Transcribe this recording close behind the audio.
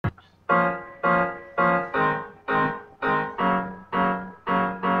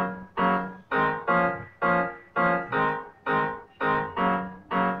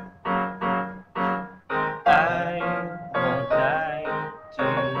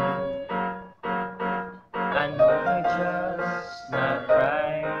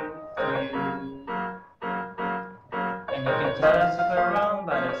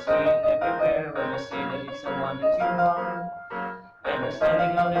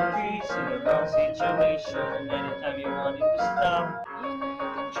wanted peace in the wrong situation. Anytime you wanted to stop, You know you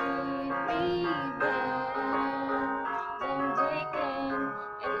can treat me better than they can,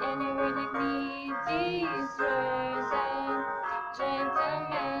 and anyone like me deserves a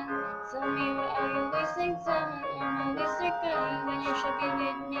gentleman. Tell me why are you wasting time on a waste your time when you should be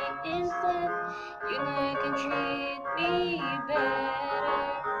with me instead? You know you can treat me better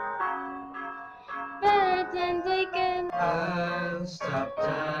than they can. I'll stop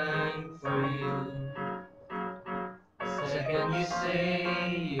time for you. Second you say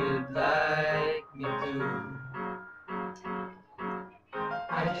you'd like me to,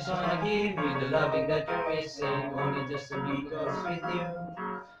 I just wanna give you the loving that you're missing, only just to be close with you.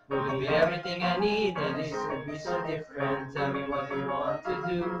 Will be everything I need, and this would be so different. Tell me what you want to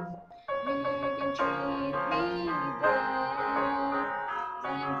do. You know you can treat me better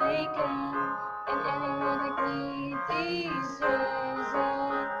than they can, and anyone like me deserves a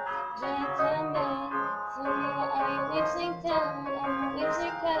gentleman. Tell me why are you wasting time on my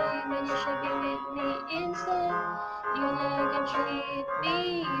wasted time when you should be with me instead? You know you can treat me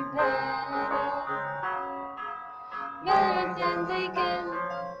better than they can,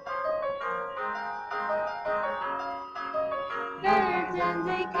 better than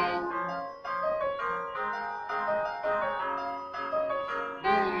they can,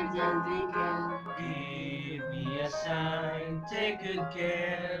 better than they can. Give me a sign, take good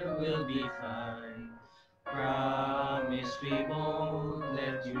care, we'll be fine. Promise we won't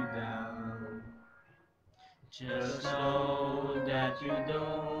let you down. Just know that you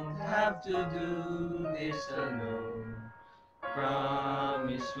don't have to do this alone.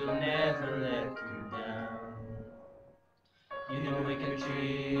 Promise we'll never let you down. You know we can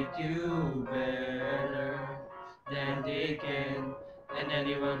treat you better than they can, and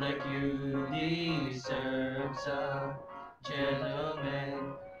anyone like you deserves a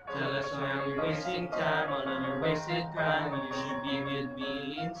gentleman. Tell us why you're wasting time on your wasted crime when you should be with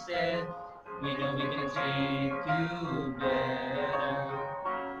me instead. We know we can treat you better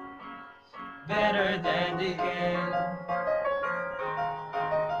than they can,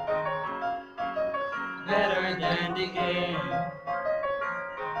 better than they can,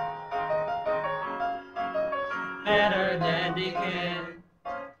 better than they can.